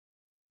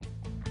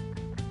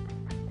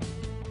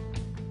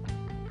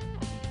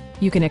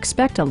You can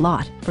expect a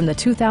lot from the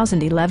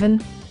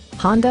 2011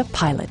 Honda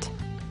Pilot.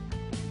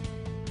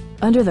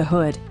 Under the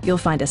hood, you'll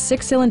find a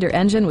 6-cylinder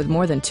engine with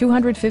more than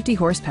 250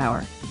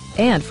 horsepower.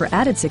 And for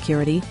added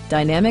security,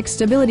 dynamic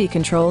stability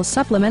control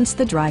supplements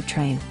the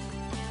drivetrain.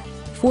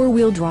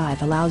 4-wheel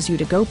drive allows you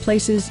to go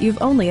places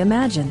you've only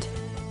imagined.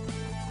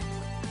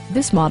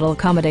 This model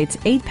accommodates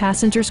 8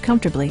 passengers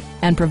comfortably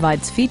and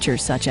provides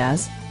features such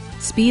as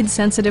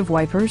speed-sensitive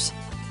wipers,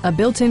 a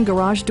built-in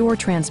garage door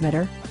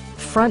transmitter,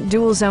 front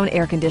dual-zone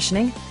air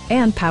conditioning,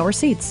 and power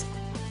seats.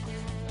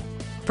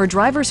 For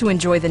drivers who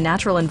enjoy the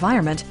natural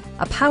environment,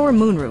 a power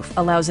moonroof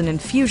allows an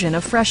infusion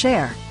of fresh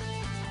air.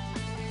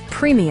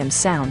 Premium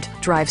sound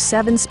drives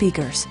 7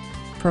 speakers,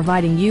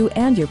 providing you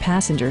and your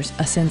passengers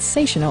a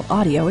sensational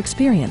audio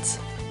experience.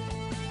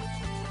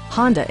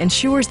 Honda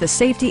ensures the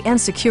safety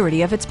and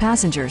security of its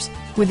passengers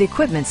with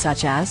equipment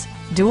such as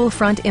dual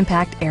front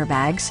impact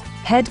airbags,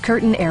 head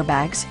curtain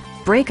airbags,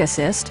 brake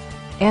assist,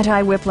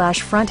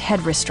 anti-whiplash front head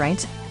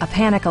restraints, a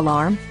panic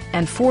alarm,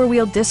 and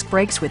 4-wheel disc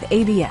brakes with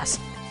ABS.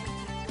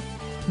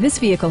 This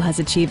vehicle has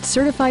achieved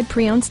certified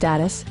pre-owned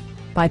status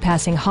by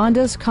passing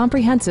Honda's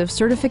comprehensive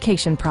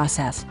certification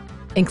process,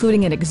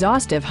 including an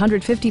exhaustive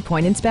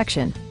 150-point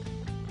inspection.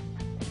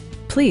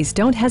 Please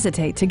don't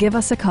hesitate to give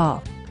us a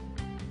call.